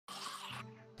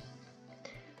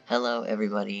Hello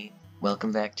everybody,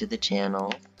 welcome back to the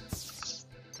channel.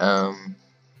 I'm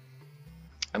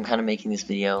kind of making this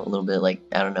video a little bit like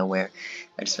out of nowhere.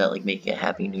 I just felt like making a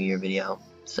Happy New Year video,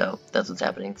 so that's what's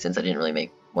happening since I didn't really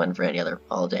make one for any other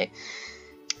holiday.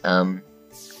 But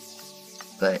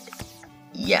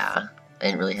yeah, I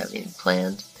didn't really have anything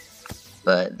planned.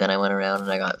 But then I went around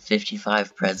and I got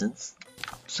 55 presents,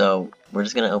 so we're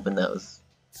just gonna open those.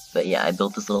 But yeah, I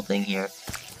built this little thing here.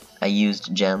 I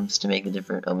used gems to make the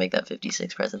different, oh, make that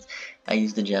 56 presents. I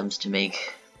used the gems to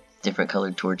make different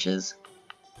colored torches.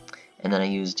 And then I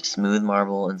used smooth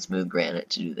marble and smooth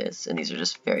granite to do this. And these are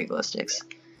just fairy glow sticks.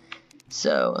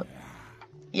 So,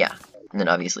 yeah. And then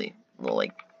obviously, little,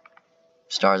 like,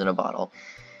 stars in a bottle.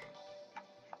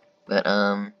 But,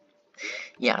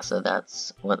 yeah, so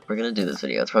that's what we're gonna do this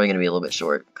video. It's probably gonna be a little bit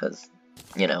short, because,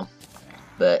 you know.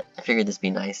 But I figured this would be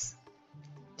nice.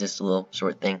 Just a little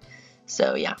short thing.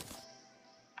 So, yeah.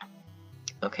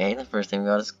 Okay, the first thing we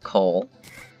got is coal.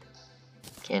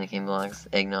 Candy cane blocks,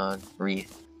 eggnog,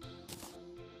 wreath.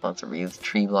 Lots of wreaths,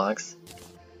 tree blocks.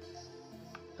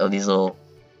 Oh, these little...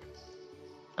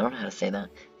 I don't know how to say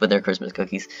that, but they're Christmas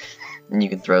cookies. And you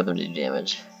can throw them to do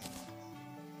damage.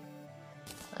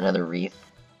 Another wreath.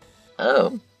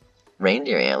 Oh,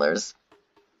 reindeer antlers.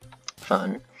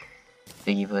 Fun.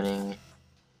 Figgy pudding.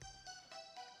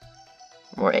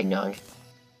 More eggnog.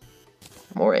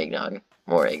 More eggnog.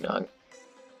 More eggnog.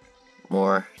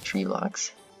 More tree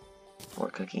blocks. More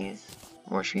cookies.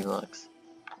 More tree blocks.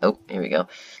 Oh, here we go.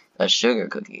 A sugar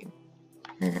cookie.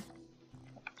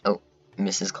 Oh,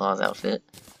 Mrs. Claus outfit.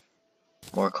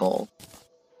 More coal.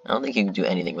 I don't think you can do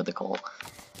anything with the coal.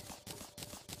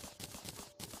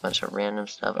 Bunch of random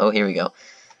stuff. Oh, here we go.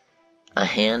 A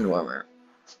hand warmer.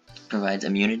 Provides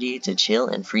immunity to chill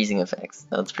and freezing effects.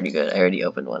 That's pretty good. I already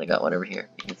opened one. I got one over here.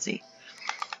 You can see.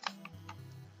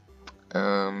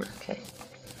 Okay.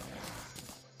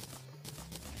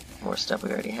 More stuff we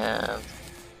already have.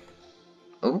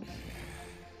 Oh.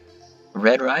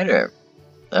 Red Rider.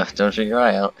 Don't shoot your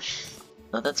eye out.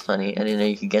 Oh, that's funny. I didn't know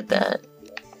you could get that.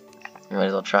 You might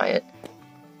as well try it.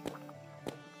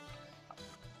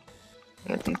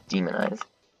 Get these demon eyes.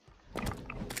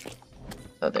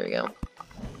 Oh, there we go.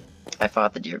 I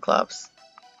fought the deer clops.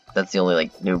 That's the only,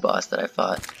 like, new boss that I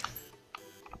fought.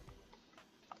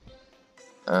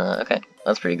 Okay.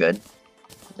 That's pretty good.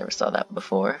 Never saw that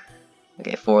before.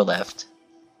 Okay, 4 left.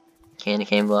 Candy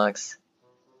cane blocks.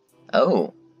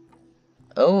 Oh!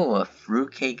 Oh, a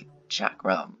fruitcake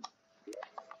chakram.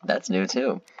 That's new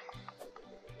too.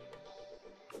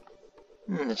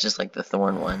 It's just like the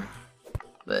thorn one,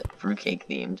 but fruitcake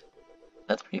themed.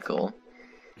 That's pretty cool.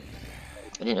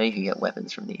 I didn't know you could get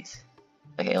weapons from these.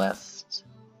 Okay, last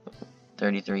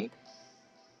 33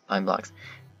 pine blocks.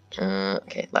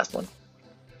 Okay, last one.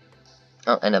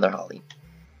 Oh, another holly.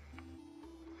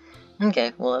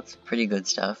 Okay, well that's pretty good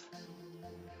stuff.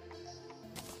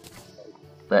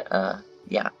 But,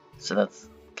 yeah, so that's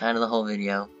kind of the whole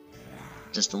video.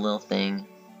 Just a little thing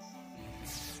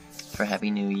for Happy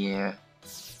New Year.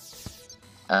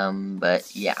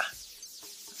 But, yeah.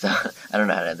 So, I don't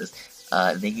know how to end this.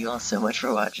 Thank you all so much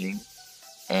for watching,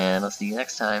 and I'll see you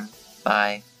next time.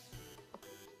 Bye.